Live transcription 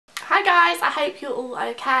Hi guys, I hope you're all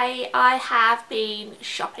okay. I have been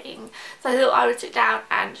shopping, so I thought I would sit down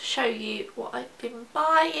and show you what I've been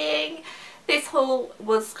buying. This haul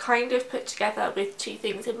was kind of put together with two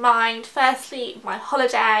things in mind. Firstly, my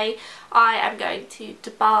holiday. I am going to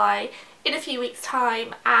Dubai in a few weeks'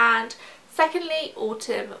 time, and secondly,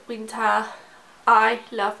 autumn, winter. I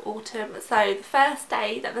love autumn, so the first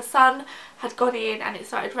day that the sun had gone in and it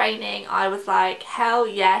started raining, I was like, hell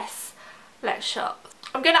yes, let's shop.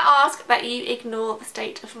 I'm going to ask that you ignore the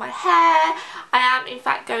state of my hair. I am in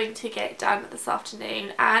fact going to get it done this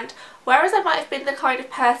afternoon, and whereas I might have been the kind of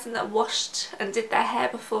person that washed and did their hair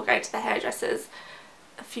before going to the hairdressers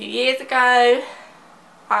a few years ago,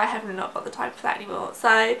 I have not got the time for that anymore.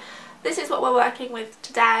 So this is what we're working with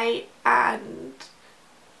today. And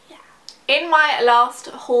in my last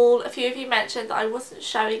haul, a few of you mentioned that I wasn't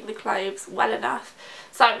showing the clothes well enough,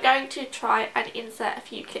 so I'm going to try and insert a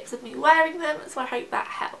few clips of me wearing them, so I hope that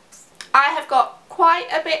helps. I have got quite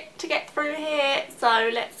a bit to get through here, so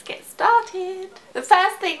let's get started. The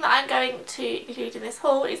first thing that I'm going to include in this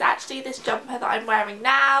haul is actually this jumper that I'm wearing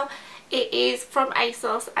now. It is from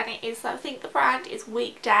Asos, and it is, I think the brand is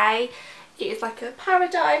Weekday. It is like a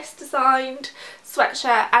paradise designed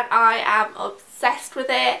sweatshirt, and I am obsessed with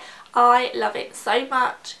it. I love it so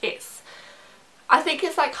much. I think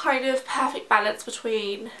it's like kind of perfect balance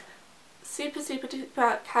between super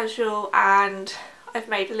duper casual, and I've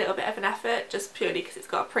made a little bit of an effort just purely because it's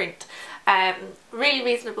got a print. Really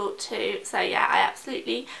reasonable too. So yeah, I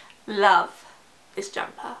absolutely love this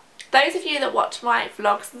jumper. Those of you that watch my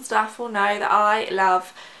vlogs and stuff will know that I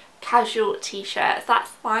love casual t-shirts.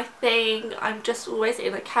 That's my thing. I'm just always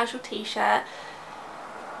in a casual t-shirt,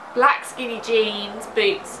 black skinny jeans,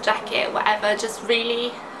 boots, jacket, whatever, just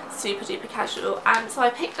really super duper casual. And so I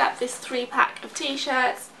picked up this 3-pack of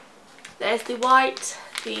t-shirts. There's the white,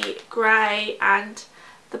 the grey and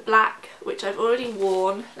the black, which I've already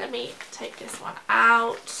worn. Let me take this one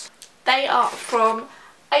out. They are from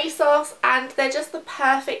Asos, and they're just the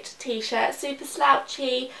perfect t-shirt, super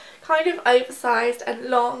slouchy, kind of oversized and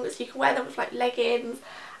long, so you can wear them with like leggings,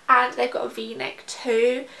 and they've got a v-neck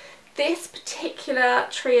too. This particular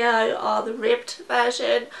trio are the ribbed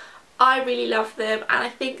version. I really love them, and I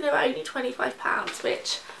think they're only £25,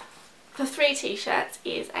 which for 3 t-shirts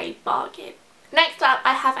is a bargain. Next up,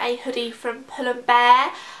 I have a hoodie from Pull &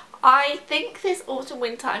 Bear. I think this autumn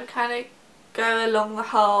winter I'm kind of go along the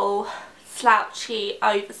whole slouchy,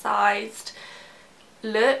 oversized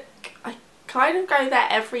look. I kind of go there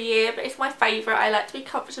every year, but it's my favourite. I like to be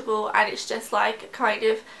comfortable, and it's just like a kind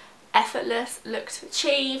of effortless look to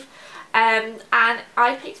achieve. And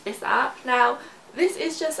I picked this up. Now this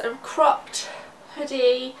is just a cropped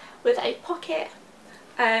hoodie with a pocket.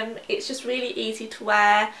 It's just really easy to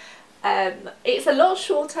wear. It's a lot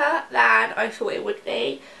shorter than I thought it would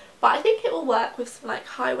be, but I think it will work with some like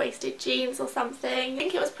high-waisted jeans or something. I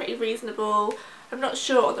think it was pretty reasonable. I'm not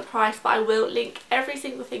sure on the price, but I will link every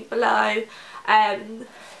single thing below. Doesn't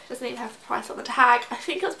even have the price on the tag. I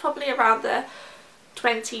think it was probably around the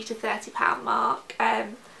 £20 to £30 mark.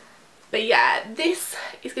 But yeah, this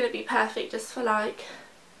is going to be perfect just for like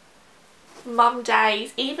mum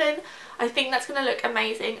days. Even I think that's going to look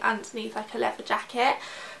amazing underneath like a leather jacket.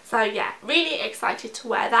 So yeah, really excited to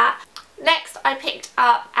wear that. Next, I picked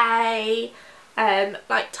up a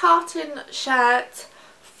like tartan shirt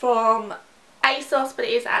from Asos, but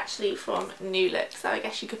it is actually from New Look, so I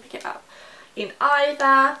guess you could pick it up in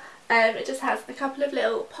either. It just has a couple of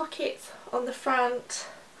little pockets on the front,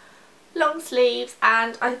 long sleeves,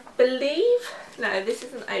 and I believe, no, this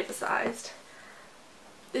isn't oversized.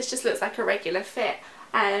 This just looks like a regular fit.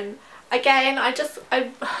 Again,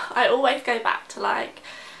 I always go back to like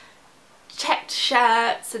checked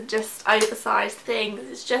shirts and just oversized things.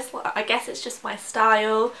 It's just, I guess it's just my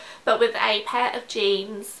style, but with a pair of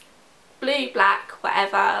jeans, blue, black,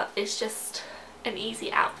 whatever, it's just an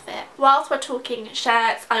easy outfit. Whilst we're talking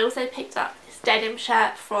shirts, I also picked up this denim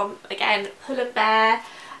shirt from, again, Pull & Bear.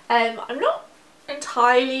 I'm not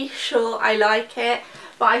entirely sure I like it,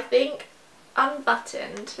 but I think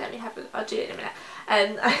unbuttoned, I'll do it in a minute.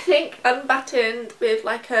 I think unbuttoned with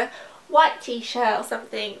like a white t-shirt or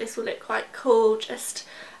something, this will look quite cool. Just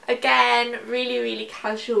again, really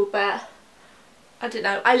casual, but I don't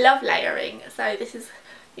know, I love layering, so this is,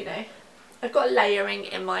 you know, I've got layering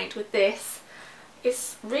in mind with this.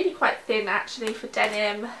 It's really quite thin actually for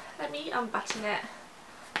denim. Let me unbutton it.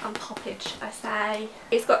 Unpoppage, I say.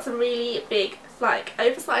 It's got some really big like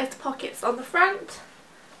oversized pockets on the front,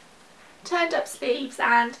 turned up sleeves,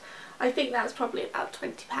 and I think that was probably about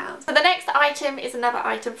 £20. So the next item is another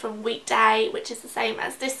item from Weekday, which is the same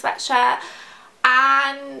as this sweatshirt.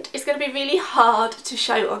 and it's going to be really hard to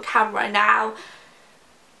show on camera now.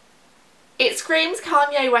 It screams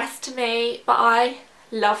Kanye West to me, but I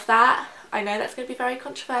love that. I know that's going to be very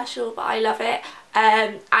controversial, but I love it.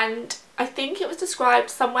 And I think it was described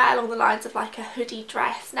somewhere along the lines of like a hoodie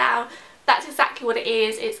dress. Now that's exactly what it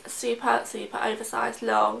is. It's a super oversized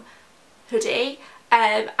long hoodie,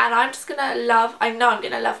 and I'm just gonna love, I know I'm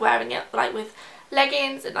gonna love wearing it like with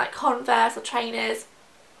leggings and like Converse or trainers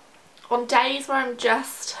on days where I'm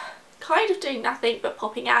just kind of doing nothing but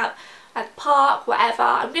popping out at the park, whatever.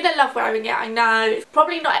 I'm gonna love wearing it. I know it's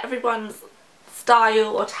probably not everyone's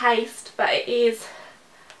style or taste, but it's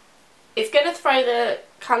gonna throw the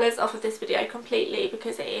colours off of this video completely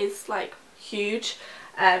because it is like huge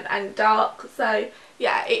and dark. So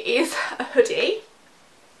yeah, it is a hoodie.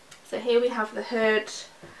 So here we have the hood,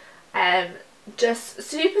 just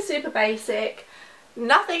super basic,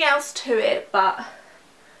 nothing else to it but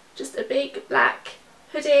just a big black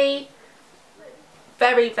hoodie,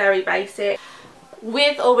 very basic,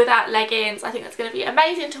 with or without leggings. I think that's going to be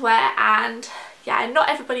amazing to wear, and yeah, not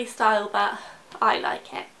everybody's style, but I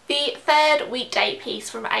like it. The third weekday piece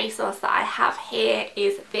from Asos that I have here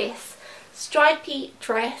is this stripy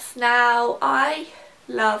dress. Now I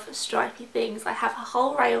love stripy things. I have a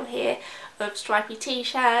whole rail here of stripy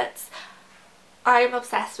t-shirts. I am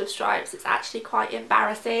obsessed with stripes. It's actually quite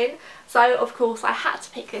embarrassing. So of course I had to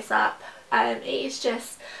pick this up. It is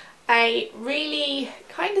just a really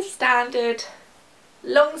kind of standard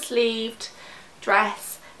long sleeved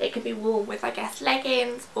dress. It can be worn with, I guess,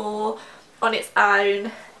 leggings or on its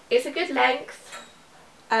own. It's a good length.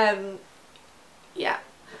 Yeah.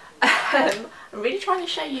 I'm really trying to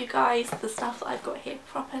show you guys the stuff that I've got here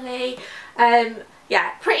properly.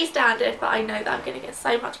 Yeah, pretty standard, but I know that I'm going to get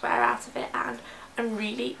so much wear out of it, and I'm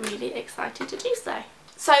really excited to do so.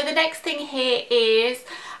 So the next thing here is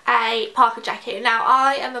a parka jacket. Now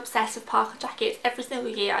I am obsessed with parka jackets. Every single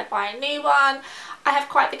year I buy a new one. I have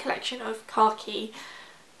quite the collection of khaki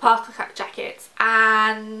parka jackets,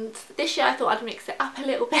 and this year I thought I'd mix it up a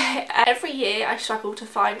little bit. Every year I struggle to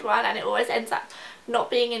find one, and it always ends up not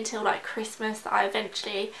being until like Christmas that I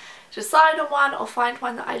eventually decide on one or find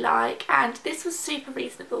one that I like, and this was super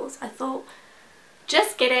reasonable, so I thought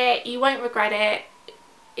just get it, you won't regret it.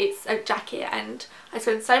 It's a jacket, and I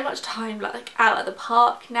spend so much time like out at the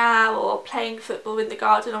park now or playing football in the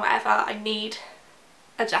garden or whatever. I need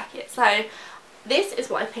a jacket, so this is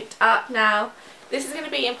what I picked up. Now this is going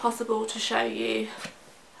to be impossible to show you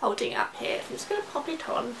holding it up here, so I'm just going to pop it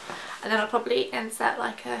on, and then I'll probably insert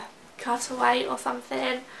like a cutaway or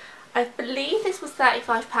something. I believe this was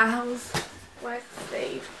 £35. Where's the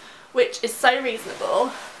sleeve? Which is so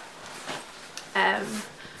reasonable.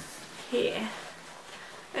 Here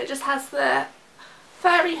it just has the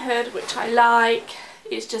furry hood, which I like.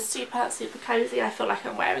 It's just super cozy. I feel like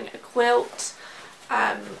I'm wearing a quilt.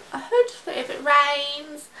 A hood for if it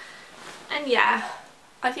rains, and yeah,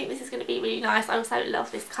 I think this is going to be really nice. I also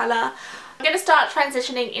love this colour. I'm going to start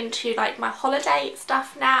transitioning into like my holiday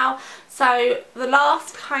stuff now. So the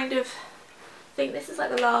last kind of, I think this is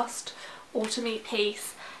like the last autumny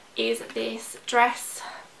piece, is this dress,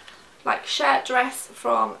 like shirt dress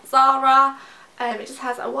from Zara. It just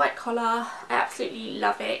has a white collar. I absolutely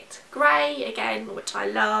love it. Grey again, which I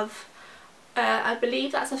love. I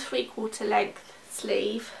believe that's a 3/4 length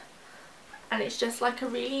sleeve, and it's just like a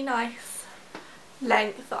really nice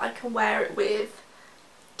length that I can wear it with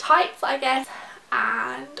tights, I guess,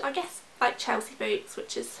 and I guess like Chelsea boots,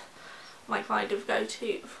 which is my kind of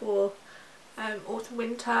go-to for autumn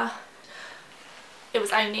winter. It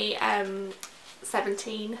was only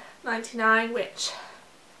 £17.99, which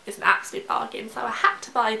is an absolute bargain, so I had to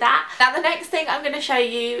buy that. Now the next thing I'm going to show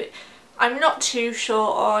you, I'm not too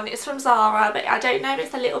sure on. It's from Zara, but I don't know if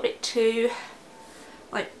it's a little bit too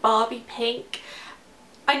like Barbie pink.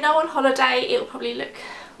 I know on holiday it'll probably look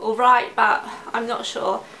alright, but I'm not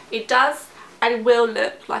sure. It does and will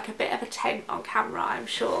look like a bit of a tent on camera, I'm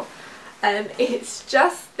sure. It's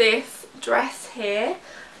just this dress here.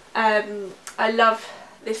 I love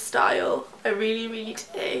this style. I really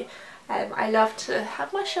do. I love to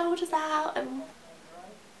have my shoulders out and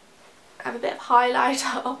have a bit of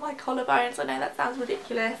highlighter on my collarbones. I know that sounds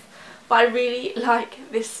ridiculous, but I really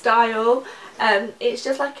like this style. It's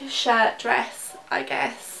just like a shirt dress, I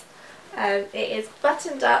guess. It is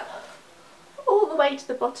buttoned up all the way to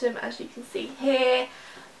the bottom, as you can see here,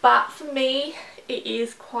 but for me it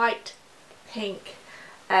is quite pink.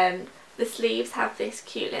 The sleeves have this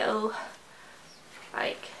cute little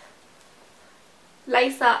like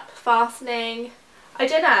lace up fastening. I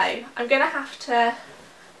don't know, I'm gonna have to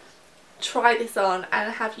try this on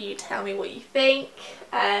and have you tell me what you think.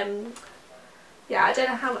 yeah, I don't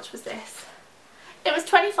know how much was this. It was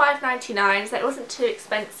 £25.99, so it wasn't too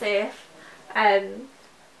expensive.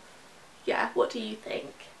 Yeah, what do you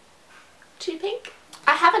think? Too pink?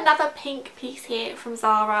 I have another pink piece here from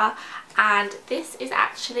Zara, and this is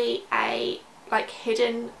actually a like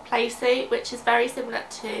hidden play suit, which is very similar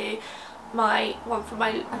to my one from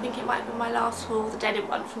my, I think it might have been my last haul, the denim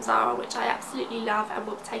one from Zara, which I absolutely love and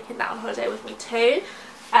will be taking that on holiday with me too.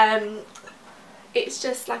 It's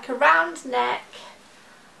just like a round neck,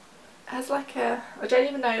 has like a, I don't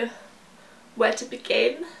even know where to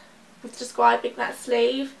begin with describing that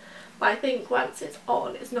sleeve, but I think once it's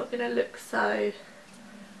on it's not going to look so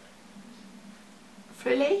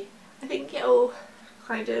frilly. I think it'll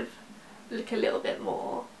kind of look a little bit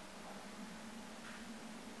more,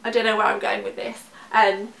 I don't know where I'm going with this.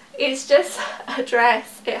 It's just a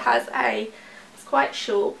dress. It has a, it's quite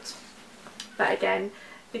short, but again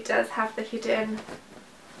it does have the hidden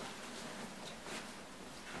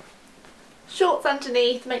shorts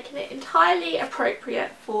underneath, making it entirely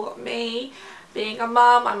appropriate for me. Being a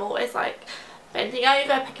mum, I'm always like bending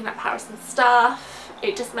over, picking up Harrison's stuff.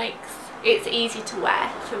 It just makes, it's easy to wear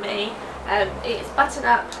for me. It's button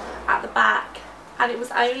up at the back, and it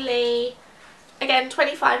was only, again,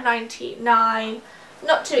 £25.99,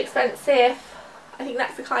 not too expensive. I think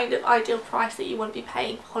that's the kind of ideal price that you want to be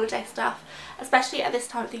paying for holiday stuff, especially at this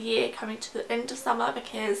time of the year, coming to the end of summer,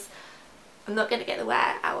 because I'm not going to get the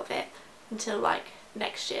wear out of it until like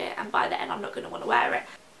next year, and by then I'm not going to want to wear it.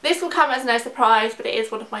 This will come as no surprise, but it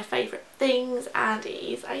is one of my favourite things, and it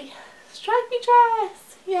is a stripy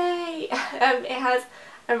dress. Yay! It has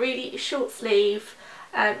a really short sleeve.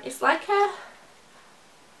 It's like a,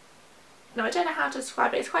 no, I don't know how to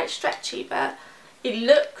describe it. It's quite stretchy, but it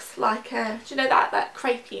looks like a, do you know that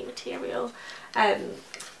crepey material?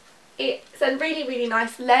 It's a really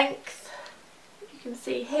nice length, you can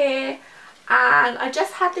see here, and I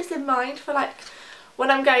just had this in mind for like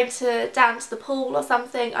when I'm going down to the pool or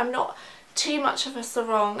something. I'm not too much of a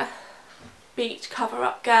sarong beach cover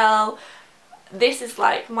up girl. This is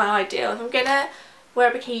like my ideal. If I'm gonna wear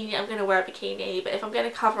a bikini, I'm gonna wear a bikini, but if I'm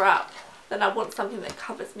gonna cover up, then I want something that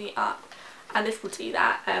covers me up, and this will do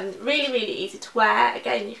that. Really easy to wear.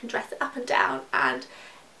 Again, you can dress it up and down, and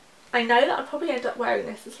I know that I'll probably end up wearing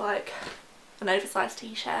this as like an oversized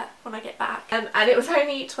t-shirt when I get back. And it was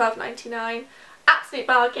only £12.99, absolute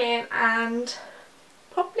bargain, and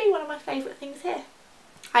probably one of my favourite things here.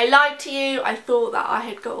 I lied to you, I thought that I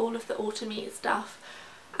had got all of the autumn-y stuff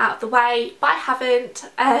out of the way, but I haven't.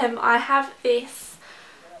 I have this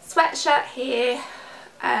sweatshirt here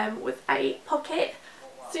with a pocket,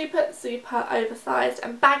 super oversized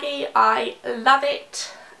and baggy. I love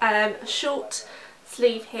it. Short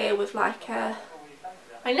sleeve here with like a,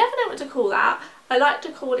 I never know what to call that. I like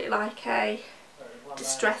to call it like a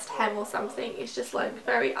distressed hem or something. It's just like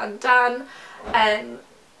very undone,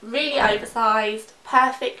 really oversized,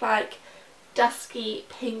 perfect like dusky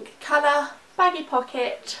pink colour, baggy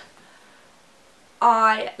pocket.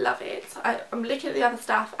 I love it. I'm looking at the other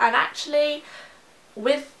stuff, and actually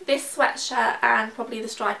with this sweatshirt and probably the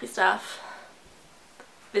stripy stuff,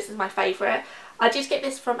 this is my favourite. I did get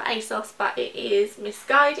this from Asos, but it is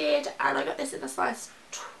misguided, and I got this in a size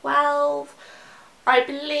 12. I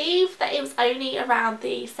believe that it was only around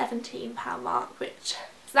the £17 mark, which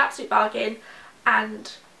is an absolute bargain,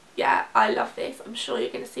 and yeah, I love this. I'm sure you're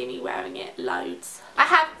going to see me wearing it loads. I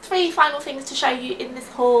have 3 final things to show you in this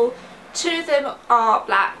haul. 2 of them are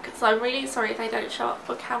black, so I'm really sorry if they don't show up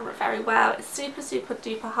on camera very well. It's super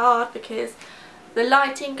duper hard because the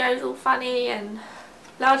lighting goes all funny and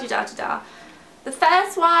la-di-da-di-da. The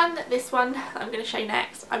first one, this one I'm going to show you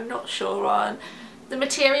next, I'm not sure on. The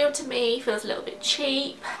material to me feels a little bit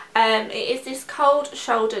cheap. It is this cold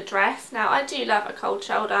shoulder dress. Now I do love a cold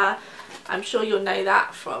shoulder. I'm sure you'll know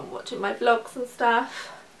that from watching my vlogs and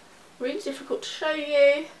stuff. Really difficult to show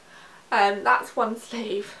you. That's one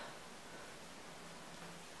sleeve.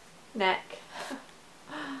 Neck.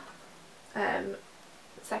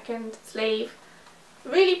 Second sleeve.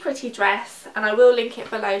 Really pretty dress, and I will link it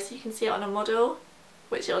below so you can see it on a model,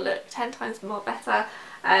 which will look 10 times more better.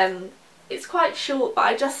 It's quite short,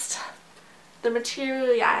 but the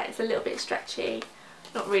material, yeah, it's a little bit stretchy.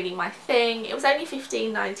 Not really my thing. It was only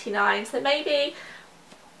 £15.99, so maybe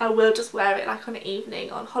I will just wear it like on an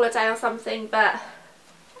evening on holiday or something, but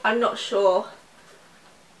I'm not sure.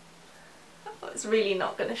 It's really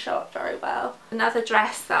not going to show up very well. Another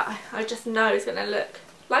dress that I just know is going to look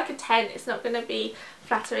like a 10. It's not going to be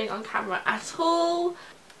flattering on camera at all.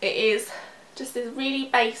 It is just this really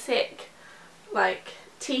basic like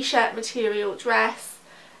t-shirt material dress.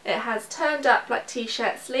 It has turned up like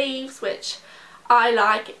t-shirt sleeves, which I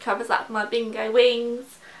like. It covers up my bingo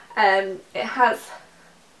wings. It has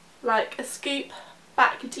like a scoop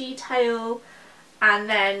back detail, and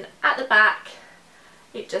then at the back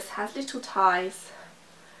it just has little ties,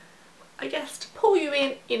 I guess, to pull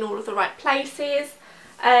you in all of the right places.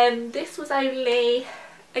 This was only,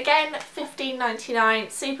 again,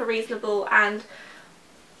 $15.99, super reasonable, and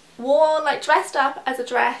worn, like dressed up as a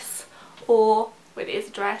dress, or when it is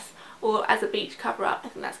a dress, or as a beach cover up. I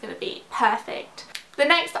think that's going to be perfect. The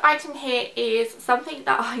next item here is something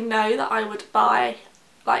that I know that I would buy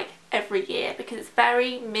like every year because it's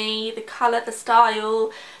very me. The colour, the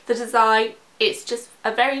style, the design, it's just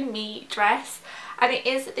a very me dress, and it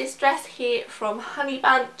is this dress here from Honey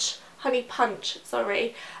Punch, on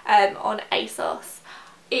Asos.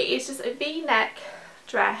 It is just a v-neck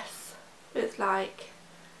dress with like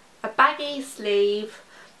a baggy sleeve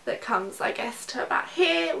that comes, I guess, to about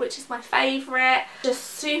here, which is my favourite. Just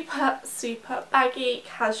super baggy,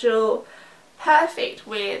 casual, perfect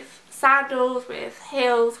with sandals, with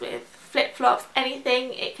heels, with flip-flops,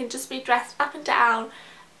 anything. It can just be dressed up and down.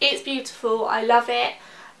 It's beautiful, I love it.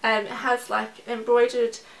 It has like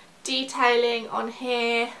embroidered detailing on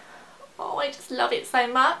here. Oh, I just love it so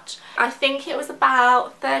much. I think it was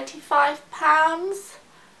about £35,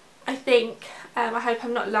 I think. I hope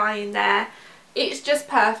I'm not lying there. It's just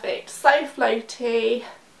perfect, so floaty,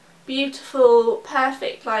 beautiful,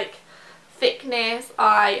 perfect like thickness.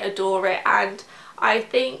 I adore it, and I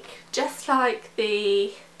think just like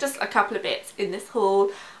just a couple of bits in this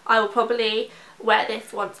haul, I will probably wear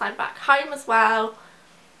this once I'm back home as well,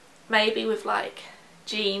 maybe with like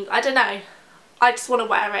jeans, I don't know. I just want to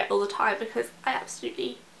wear it all the time because I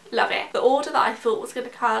absolutely love it. The order that I thought was going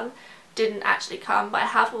to come didn't actually come, but I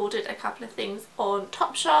have ordered a couple of things on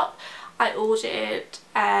Topshop. I ordered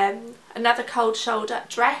another cold shoulder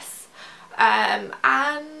dress and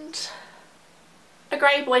a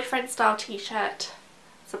grey boyfriend style t-shirt,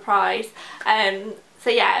 surprise. So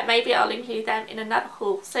yeah, maybe I'll include them in another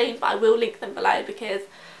haul soon, but I will link them below because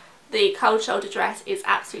the cold shoulder dress is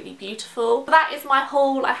absolutely beautiful. So that is my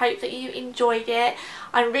haul. I hope that you enjoyed it.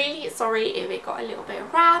 I'm really sorry if it got a little bit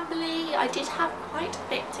rambly. I did have quite a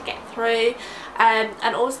bit to get through,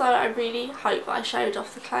 and also I really hope that I showed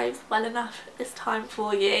off the clothes well enough this time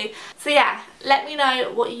for you. So yeah, let me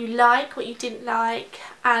know what you like, what you didn't like,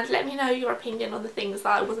 and let me know your opinion on the things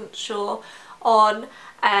that I wasn't sure on.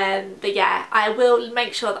 But yeah, I will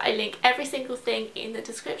make sure that I link every single thing in the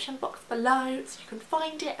description box below so you can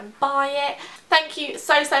find it and buy it. Thank you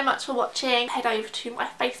so much for watching. Head over to my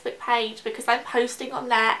Facebook page because I'm posting on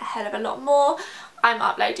there a hell of a lot more. I'm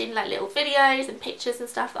uploading like little videos and pictures and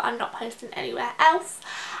stuff that I'm not posting anywhere else.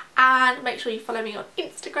 And make sure you follow me on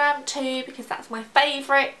Instagram too because that's my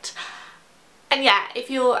favourite. And yeah, if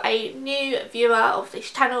you're a new viewer of this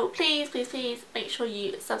channel, please make sure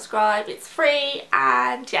you subscribe. It's free,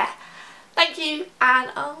 and yeah, thank you,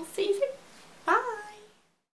 and I'll see you soon.